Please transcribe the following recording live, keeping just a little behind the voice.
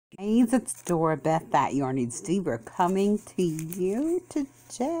Hey, it's Dora Beth at Your Needs We're coming to you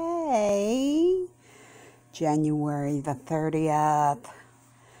today, January the 30th.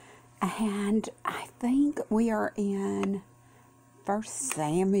 And I think we are in First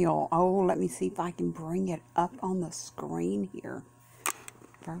Samuel. Oh, let me see if I can bring it up on the screen here.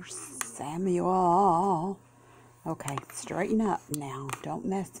 First Samuel. Okay, straighten up now. Don't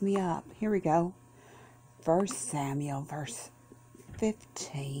mess me up. Here we go. First Samuel, verse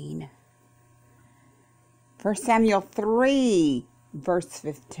 15. 1 Samuel 3, verse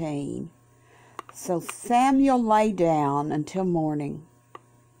 15. So Samuel lay down until morning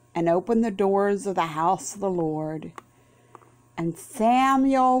and opened the doors of the house of the Lord. And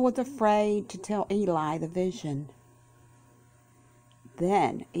Samuel was afraid to tell Eli the vision.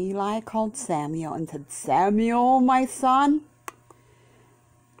 Then Eli called Samuel and said, "Samuel, my son?"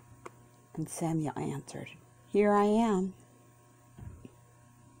 And Samuel answered, "Here I am."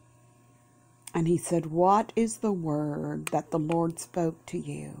 And he said, "What is the word that the Lord spoke to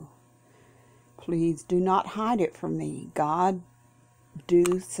you? Please do not hide it from me. God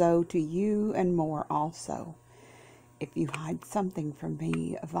do so to you and more also, if you hide something from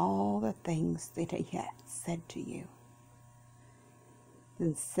me of all the things that he has said to you."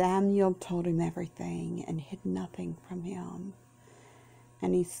 Then Samuel told him everything and hid nothing from him.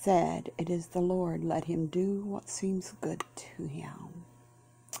 And he said, "It is the Lord. Let him do what seems good to him."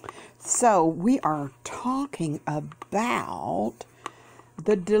 So we are talking about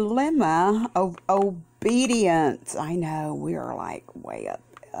the dilemma of obedience. I know we are like way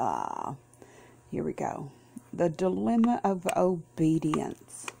up. Here we go. The dilemma of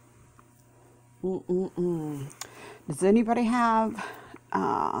obedience. Does anybody have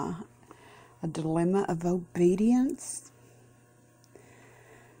a dilemma of obedience?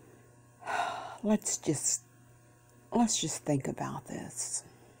 Let's just think about this.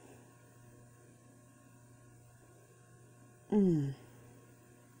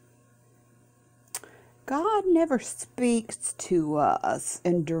 God never speaks to us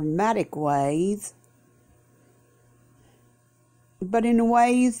in dramatic ways, but in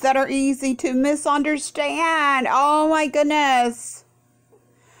ways that are easy to misunderstand. Oh my goodness.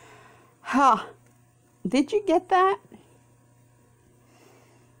 Did you get that?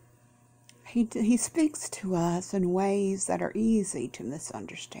 He speaks to us in ways that are easy to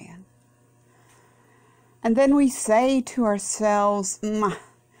misunderstand. And then we say to ourselves, I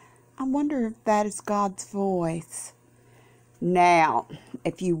wonder if that is God's voice. Now,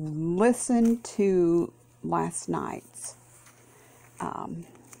 if you listen to last night's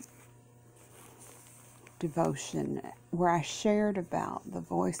devotion, where I shared about the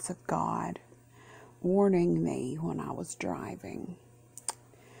voice of God warning me when I was driving,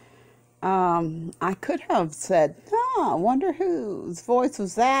 I could have said, I wonder whose voice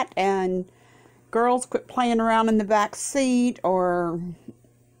was that, and girls quit playing around in the back seat, but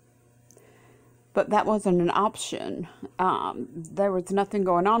that wasn't an option. There was nothing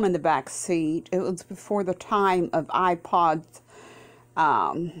going on in the back seat. It was before the time of iPods,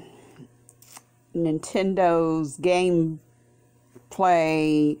 Nintendo's game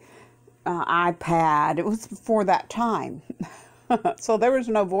play, iPad. It was before that time. So there was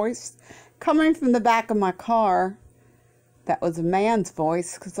no voice coming from the back of my car. That was a man's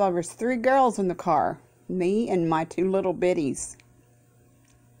voice, because there was 3 girls in the car, me and my 2 little bitties.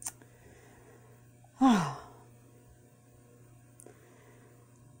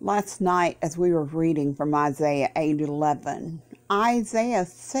 Last night, as we were reading from Isaiah 8:11, Isaiah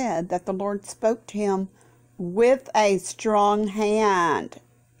said that the Lord spoke to him with a strong hand.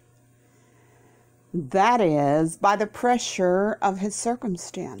 That is, by the pressure of his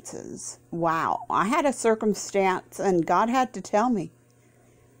circumstances. Wow, I had a circumstance and God had to tell me.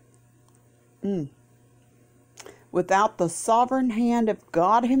 Without the sovereign hand of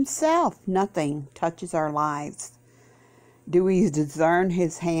God himself, nothing touches our lives. Do we discern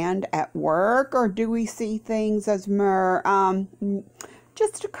his hand at work, or do we see things as mere,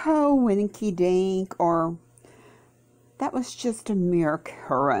 just a coinky dink, or that was just a mere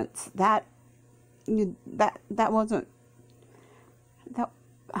occurrence? That wasn't, that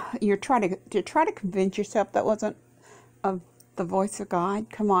you're trying to convince yourself that wasn't of the voice of God?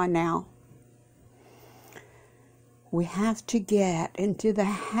 Come on now. We have to get into the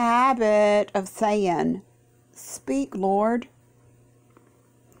habit of saying, "Speak, Lord,"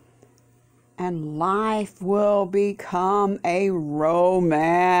 and life will become a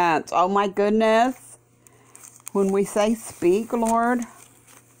romance. Oh my goodness. When we say, "Speak, Lord,"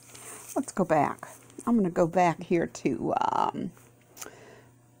 let's go back. I'm going to go back here to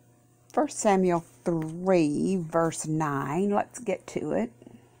 1 Samuel 3, verse 9. Let's get to it.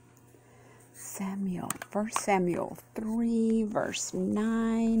 Samuel, 1 Samuel 3, verse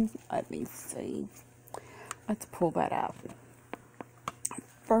 9. Let me see. Let's pull that up.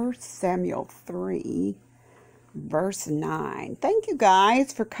 1 Samuel 3, verse 9. Thank you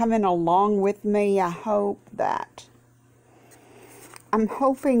guys for coming along with me. I'm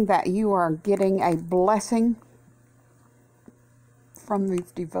hoping that you are getting a blessing from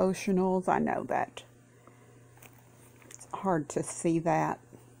these devotionals. I know that it's hard to see that.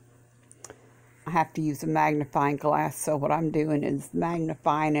 I have to use a magnifying glass, so what I'm doing is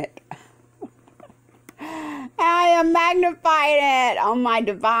magnifying it. I am magnifying it on my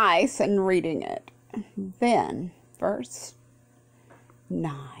device and reading it. Then, verse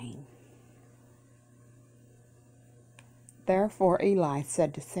 9. Therefore Eli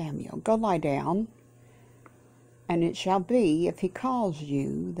said to Samuel, Go lie down, and it shall be, if he calls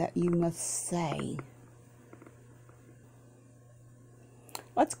you, that you must say.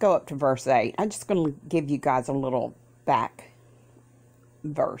 Let's go up to verse 8. I'm just going to give you guys a little back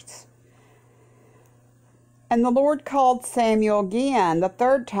verse. And the Lord called Samuel again the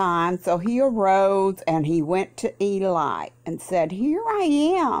third time, so he arose and he went to Eli and said, Here I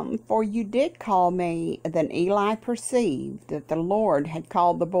am, for you did call me. Then Eli perceived that the Lord had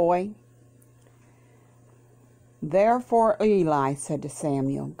called the boy. Therefore Eli said to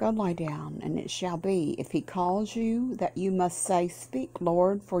Samuel, Go lie down, and it shall be, if he calls you, that you must say, Speak,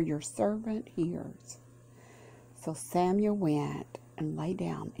 Lord, for your servant hears. So Samuel went and lay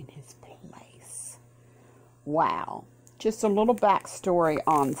down in his place. Wow. Just a little backstory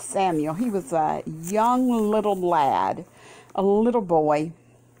on Samuel. He was a young little lad, a little boy,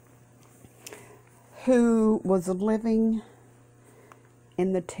 who was living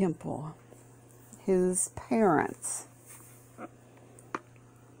in the temple. His parents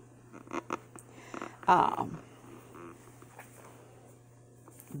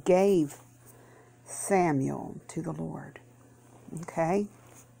gave Samuel to the Lord. Okay?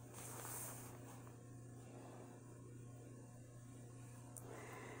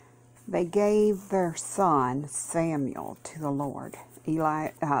 They gave their son Samuel to the Lord.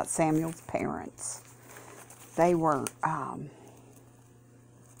 Samuel's parents. They were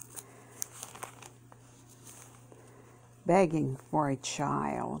begging for a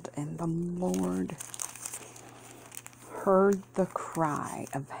child, and the Lord heard the cry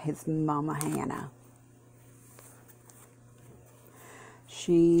of his mama Hannah.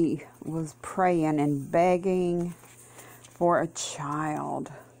 She was praying and begging for a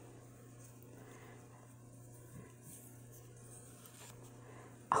child.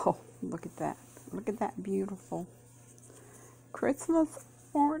 Oh, look at that. Look at that beautiful Christmas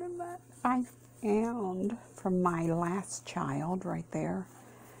ornament I found from my last child right there.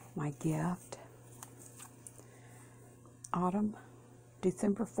 My gift. Autumn,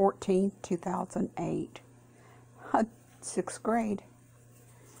 December 14th, 2008. 6th grade.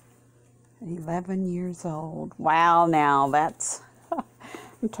 11 years old. Wow, now that's...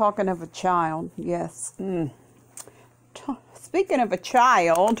 I'm talking of a child. Yes. Speaking of a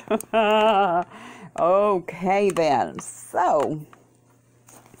child. Okay then. So,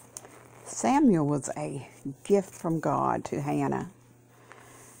 Samuel was a gift from God to Hannah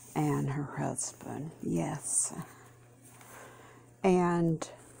and her husband. Yes. And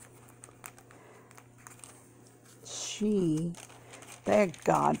she begged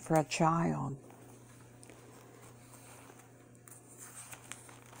God for a child.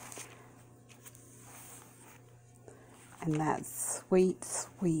 And that sweet,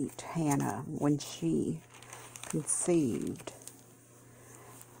 sweet Hannah, when she conceived,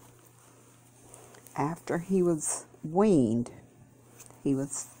 after he was weaned, he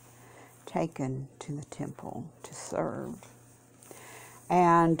was taken to the temple to serve.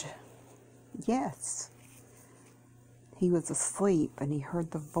 And yes, he was asleep and he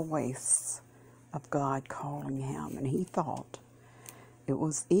heard the voice of God calling him, and he thought it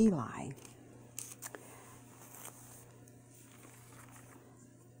was Eli.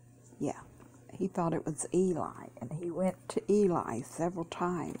 Yeah, he thought it was Eli, and he went to Eli several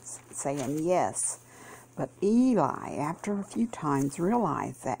times saying yes. But Eli, after a few times,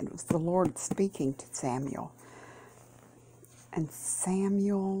 realized that it was the Lord speaking to Samuel. And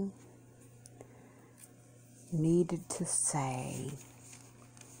Samuel needed to say,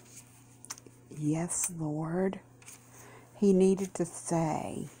 Yes, Lord. He needed to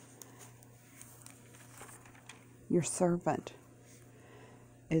say, Your servant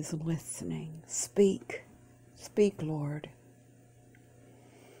is listening. Speak. Speak, Lord.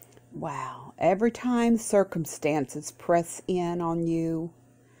 Wow. Every time circumstances press in on you,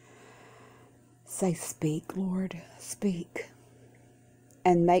 say, Speak, Lord. Speak.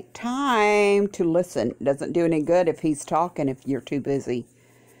 and make time to listen. It doesn't do any good if he's talking if you're too busy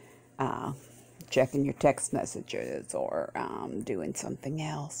checking your text messages or doing something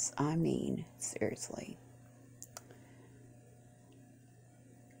else. I mean, seriously.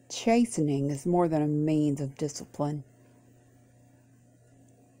 Chastening is more than a means of discipline.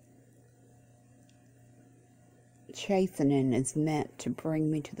 Chastening is meant to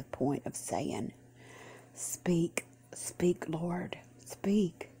bring me to the point of saying, speak, speak, Lord,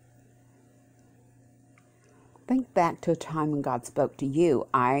 speak. Think back to a time when God spoke to you.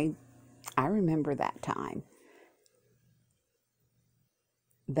 I remember that time.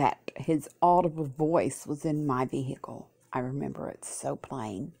 That his audible voice was in my vehicle. I remember it so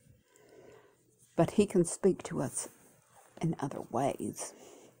plain. But he can speak to us in other ways.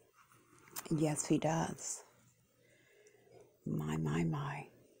 Yes, he does. My, my, my.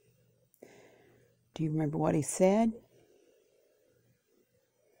 Do you remember what he said?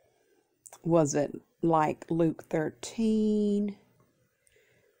 Was it like Luke 13?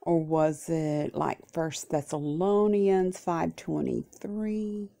 Or was it like 1 Thessalonians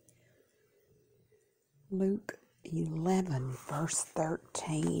 5:23? Luke 11, verse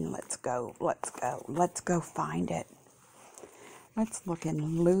 13. Let's go find it. Let's look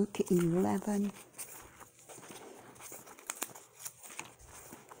in Luke 11.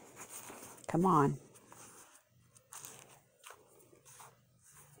 Come on.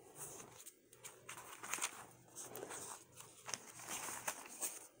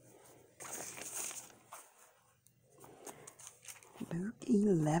 Luke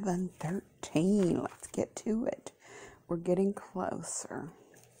 11:13. Let's get to it. We're getting closer.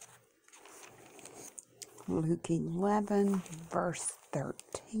 Luke 11, verse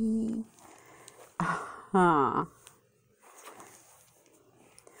 13.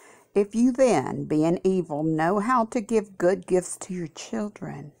 If you then, being evil, know how to give good gifts to your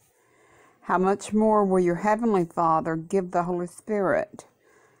children, how much more will your heavenly Father give the Holy Spirit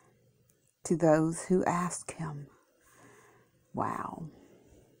to those who ask him? Wow.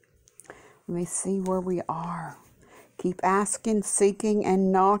 Let me see where we are. Keep asking, seeking,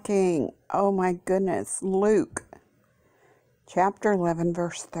 and knocking. Oh my goodness. Luke chapter 11,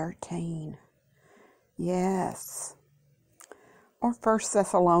 verse 13. Yes. Or 1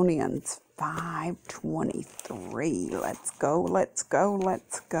 Thessalonians 5:23. Let's go, let's go,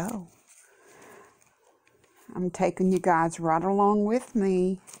 let's go. I'm taking you guys right along with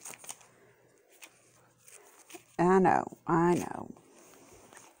me. I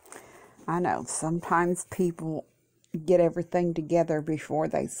know. Sometimes people get everything together before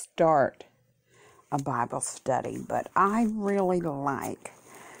they start a Bible study, but I really like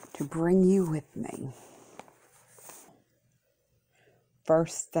to bring you with me. 1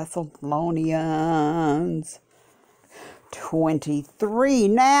 Thessalonians 23.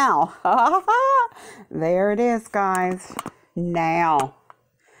 Now, there it is, guys. Now,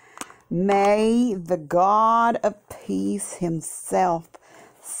 may the God of peace himself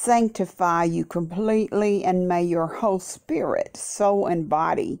sanctify you completely, and may your whole spirit, soul, and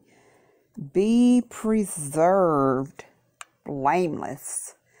body be preserved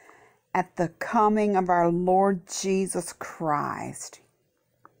blameless at the coming of our Lord Jesus Christ.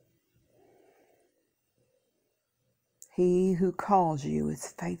 He who calls you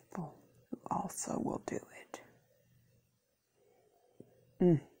is faithful, who also will do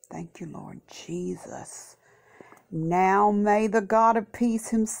it. Thank you, Lord Jesus. Now may the God of peace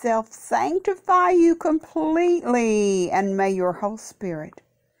himself sanctify you completely, and may your whole spirit,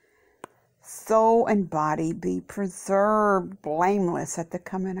 soul, and body be preserved blameless at the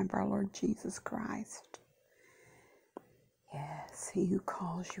coming of our Lord Jesus Christ. Yes, he who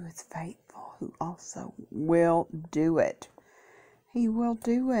calls you is faithful, who also will do it. He will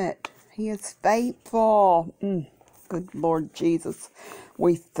do it. He is faithful. Good Lord Jesus,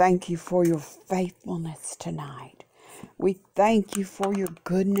 we thank you for your faithfulness tonight. We thank you for your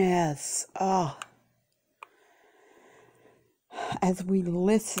goodness. As we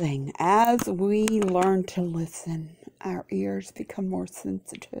listen, as we learn to listen, our ears become more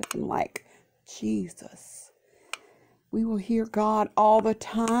sensitive and like Jesus. We will hear God all the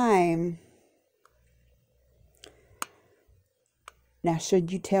time. Now,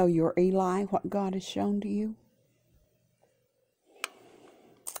 should you tell your Eli what God has shown to you?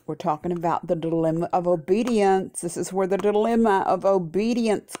 We're talking about the dilemma of obedience. This is where the dilemma of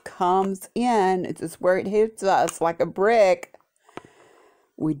obedience comes in. This is where it hits us like a brick.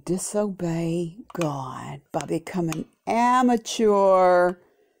 We disobey God by becoming amateur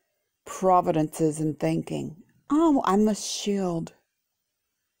providences and thinking, oh, I must shield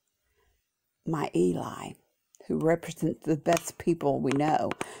my Eli. who represents the best people we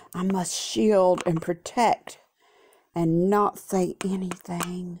know. I must shield and protect and not say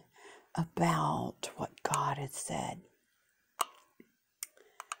anything about what God has said.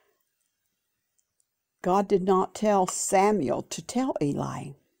 God did not tell Samuel to tell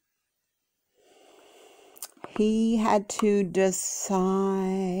Eli. He had to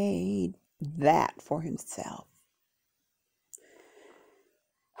decide that for himself.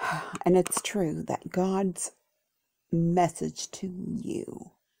 And it's true that God's message to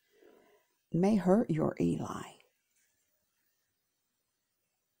you may hurt your Eli.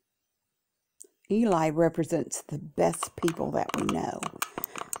 Eli represents the best people that we know.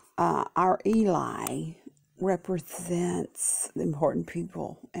 Our Eli represents the important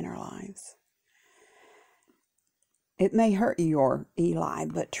people in our lives. It may hurt your Eli,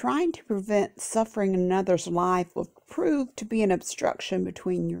 but trying to prevent suffering in another's life will prove to be an obstruction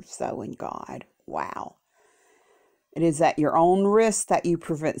between your soul and God. Wow. It is at your own risk that you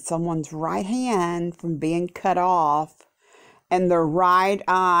prevent someone's right hand from being cut off and their right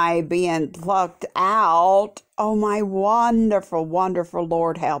eye being plucked out. Oh, my wonderful, wonderful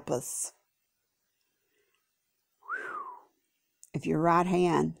Lord, help us. If your right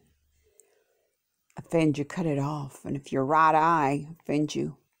hand offends you, cut it off. And if your right eye offends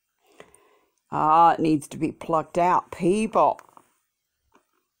you, it needs to be plucked out. People,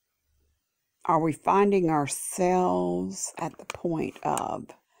 are we finding ourselves at the point of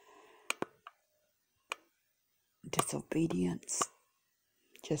disobedience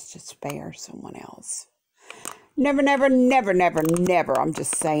just to spare someone else? Never, never, never, never, never, I'm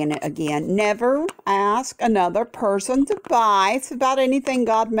just saying it again, never ask another person's advice about anything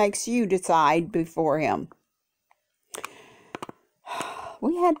God makes you decide before Him.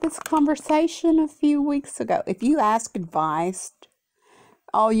 We had this conversation a few weeks ago. If you ask advice,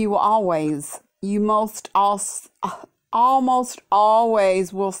 almost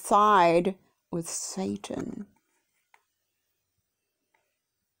always will side with Satan.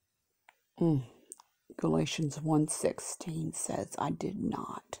 Galatians 1:16 says, I did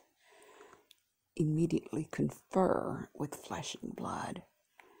not immediately confer with flesh and blood.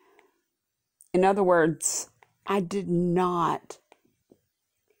 In other words, I did not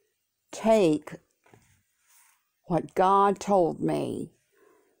take what God told me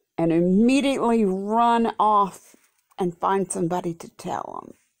and immediately run off and find somebody to tell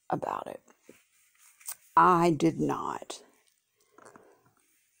them about it. I did not.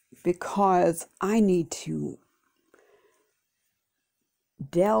 Because I need to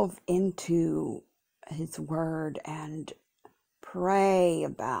delve into His Word and pray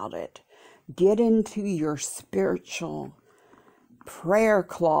about it. Get into your spiritual prayer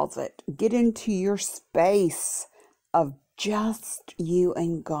closet. Get into your space of just you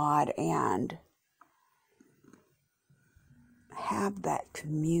and God and have that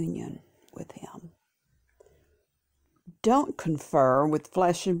communion with Him. Don't confer with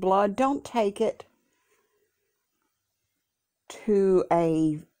flesh and blood. Don't take it to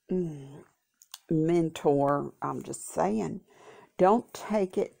a mentor. I'm just saying. Don't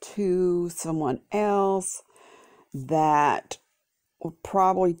take it to someone else that will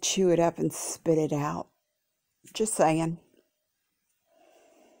probably chew it up and spit it out. Just saying.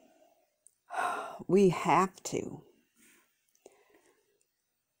 We have to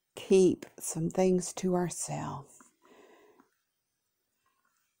keep some things to ourselves.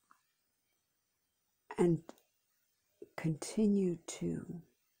 And continue to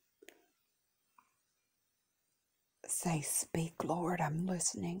say, speak, Lord, I'm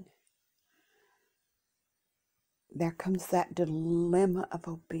listening. There comes that dilemma of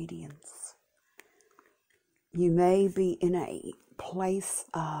obedience. You may be in a place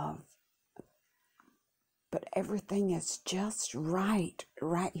of, but everything is just right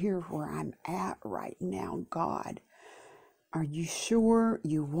here where I'm at right now. God, are you sure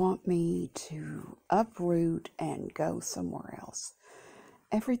you want me to uproot and go somewhere else?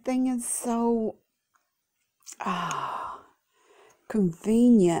 Everything is so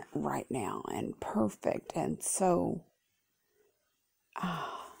convenient right now and perfect and so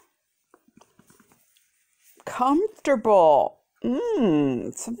comfortable.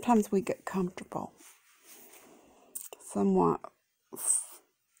 Sometimes we get comfortable. Somewhat.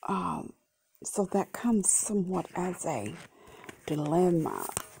 So that comes somewhat as a dilemma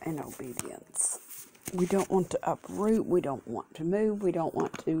in obedience. We don't want to uproot. We don't want to move. We don't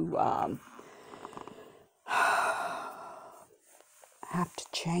want to have to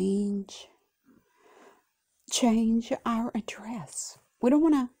change our address. We don't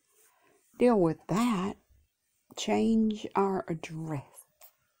want to deal with that. Change our address.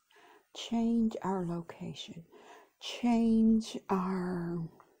 Change our location. change our,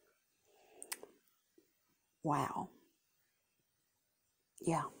 wow,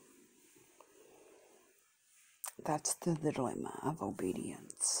 yeah, that's the dilemma of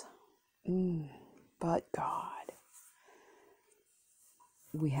obedience. But God,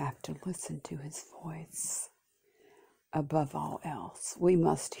 we have to listen to his voice. Above all else, we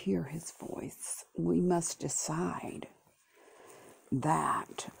must hear his voice. We must decide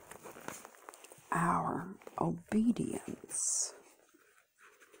that our obedience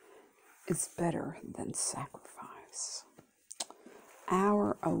is better than sacrifice.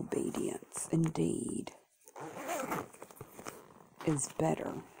 Our obedience, indeed, is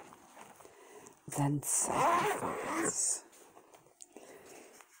better than sacrifice.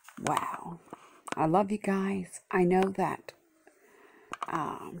 Wow. I love you guys. I know that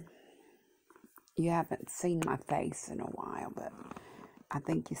you haven't seen my face in a while, but I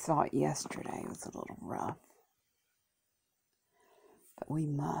think you saw it yesterday. It was a little rough. But we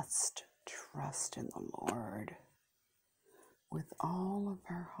must trust in the Lord with all of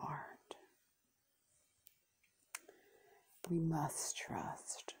our heart. We must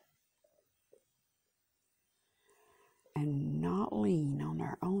trust and not lean on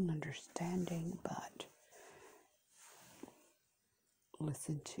our own understanding, but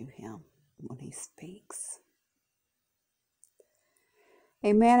listen to him when he speaks.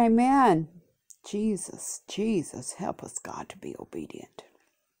 Amen, amen. Jesus, help us, God, to be obedient.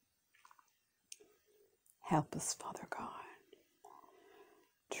 Help us, Father God.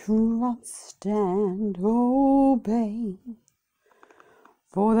 Trust and obey,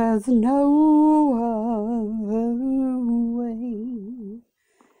 for there's no other way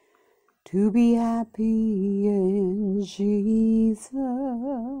to be happy in Jesus,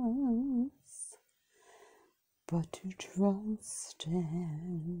 but to trust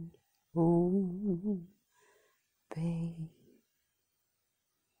and obey.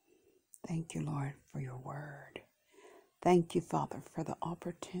 Thank you, Lord, for your word. Thank you, Father, for the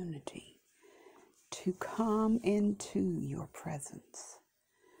opportunity to come into your presence,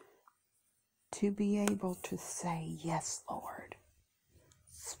 to be able to say, yes, Lord,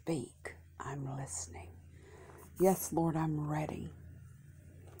 speak, I'm listening. Yes, Lord, I'm ready.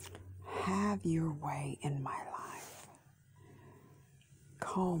 Have your way in my life.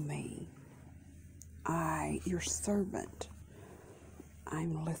 Call me. Your servant,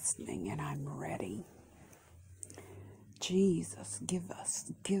 I'm listening and I'm ready. Jesus, give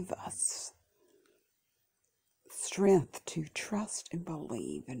us strength to trust and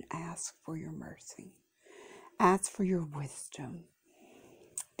believe and ask for your mercy. Ask for your wisdom.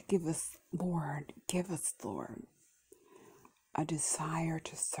 Give us, Lord, a desire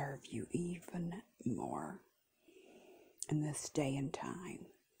to serve you even more in this day and time.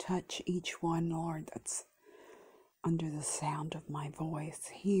 Touch each one, Lord, that's under the sound of my voice.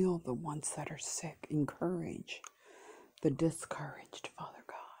 Heal the ones that are sick. Encourage the discouraged, Father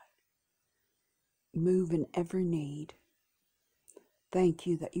God. Move in every need. Thank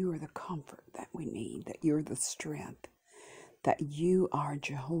you that you are the comfort that we need, that you're the strength, that you are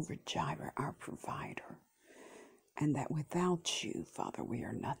Jehovah Jireh, our provider, and that without you, Father, we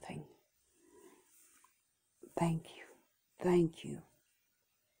are nothing. Thank you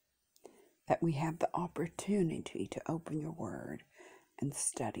that we have the opportunity to open your word and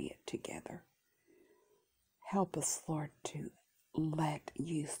study it together. Help us, Lord, to let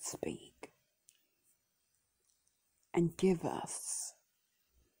you speak and give us,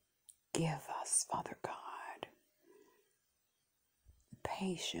 Father God,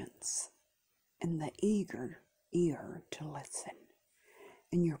 patience and the eager ear to listen.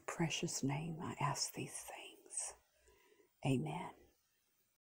 In your precious name, I ask these things. Amen.